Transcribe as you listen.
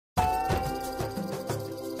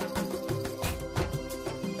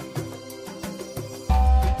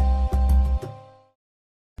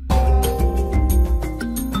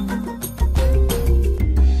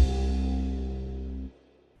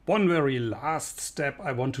One very last step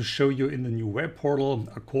I want to show you in the new web portal.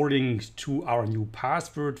 According to our new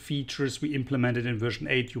password features we implemented in version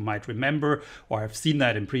 8, you might remember, or have seen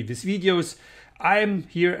that in previous videos. I'm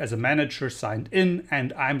here as a manager signed in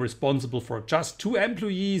and I'm responsible for just 2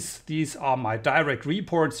 employees. These are my direct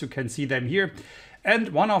reports, you can see them here. And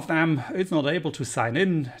one of them is not able to sign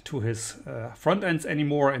in to his front ends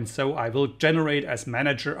anymore, and so I will generate as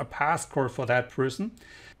manager a passcode for that person.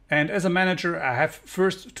 And as a manager, I have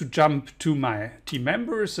first to jump to my team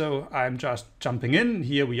member. So I'm just jumping in.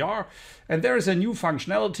 Here we are. And there is a new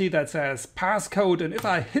functionality that says passcode. And if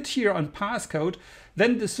I hit here on passcode,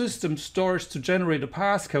 then the system starts to generate a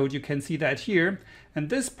passcode. You can see that here. And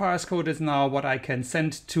this passcode is now what I can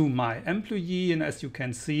send to my employee. And as you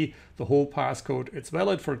can see, the whole passcode is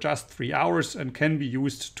valid for just 3 hours and can be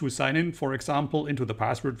used to sign in, for example, into the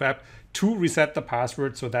password web to reset the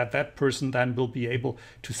password so that that person then will be able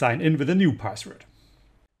to sign in with a new password.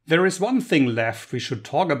 There is one thing left we should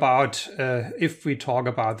talk about if we talk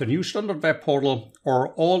about the new standard web portal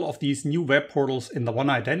or all of these new web portals in the One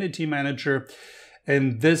Identity Manager.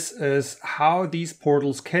 And this is how these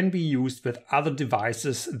portals can be used with other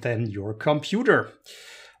devices than your computer.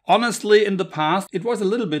 Honestly, in the past, it was a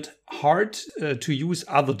little bit hard to use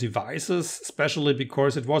other devices, especially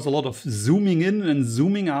because it was a lot of zooming in and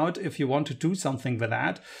zooming out if you want to do something with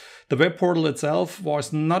that. The web portal itself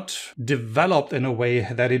was not developed in a way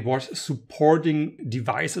that it was supporting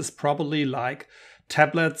devices properly like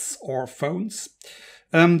tablets or phones.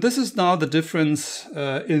 This is now the difference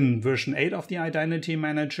in version 8 of the Identity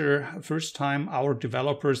Manager. First time our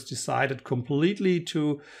developers decided completely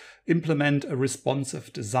to implement a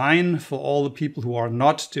responsive design. For all the people who are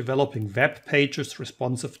not developing web pages,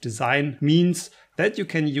 responsive design means that you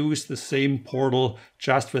can use the same portal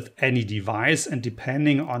just with any device, and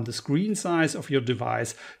depending on the screen size of your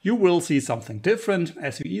device, you will see something different.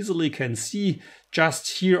 As you easily can see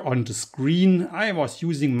just here on the screen, I was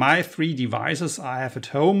using my 3 devices I have at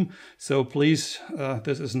home. So please,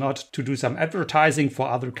 this is not to do some advertising for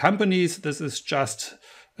other companies. This is just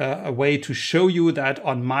a way to show you that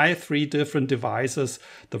on my 3 different devices,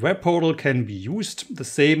 the web portal can be used. The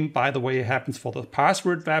same, by the way, happens for the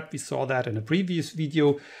password web. We saw that in a previous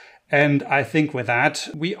video. And I think with that,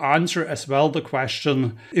 we answer as well the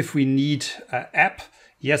question if we need an app.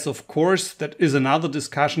 Yes, of course, that is another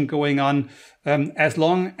discussion going on. As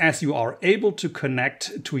long as you are able to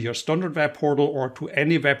connect to your standard web portal or to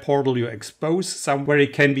any web portal you expose somewhere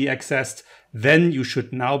it can be accessed, then you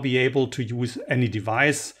should now be able to use any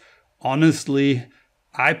device. Honestly,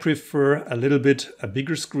 I prefer a little bit a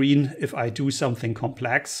bigger screen if I do something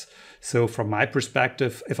complex. So from my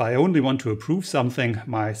perspective, if I only want to approve something,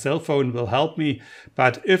 my cell phone will help me.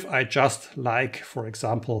 But if I just like, for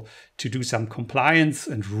example, to do some compliance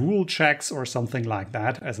and rule checks or something like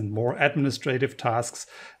that, as in more administrative tasks,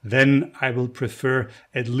 then I will prefer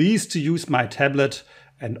at least to use my tablet.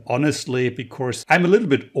 And honestly, because I'm a little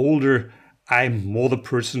bit older, I'm more the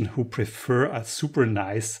person who prefer a super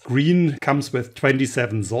nice screen, comes with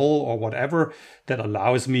 27 Zoll or whatever, that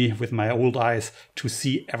allows me with my old eyes to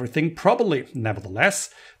see everything properly. Nevertheless,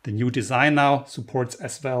 the new design now supports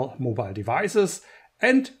as well mobile devices,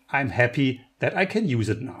 and I'm happy that I can use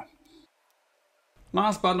it now.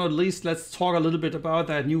 Last but not least, let's talk a little bit about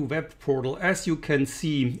that new web portal. As you can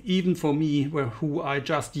see, even for me, who I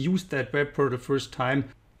just used that web portal the first time,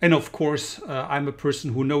 and of course, I'm a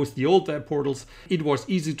person who knows the old web portals, it was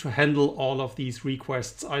easy to handle all of these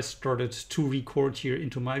requests I started to record here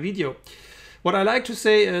into my video. What I like to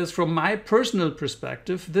say is, from my personal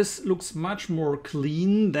perspective, this looks much more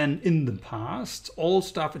clean than in the past. All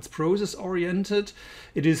stuff is process oriented.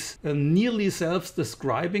 It is nearly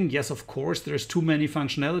self-describing. Yes, of course, there's too many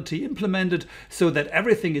functionality implemented so that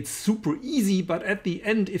everything is super easy. But at the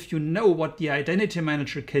end, if you know what the Identity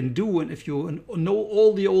Manager can do, and if you know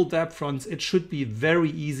all the old web fronts, it should be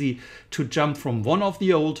very easy to jump from one of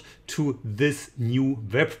the old to this new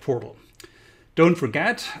web portal. Don't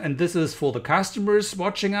forget, and this is for the customers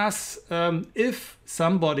watching us, if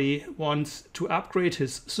somebody wants to upgrade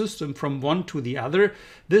his system from one to the other,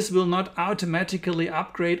 this will not automatically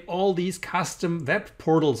upgrade all these custom web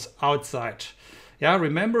portals outside. Yeah,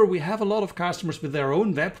 remember, we have a lot of customers with their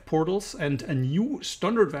own web portals, and a new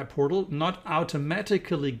standard web portal not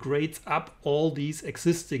automatically grades up all these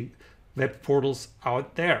existing web portals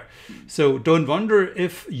out there. So don't wonder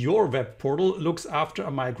if your web portal looks after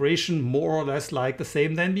a migration more or less like the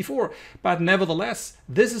same than before. But nevertheless,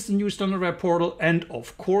 this is the new standard web portal, and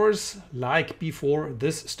of course, like before,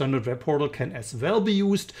 this standard web portal can as well be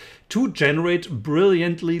used to generate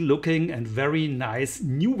brilliantly looking and very nice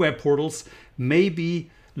new web portals,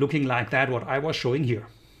 maybe looking like that what I was showing here.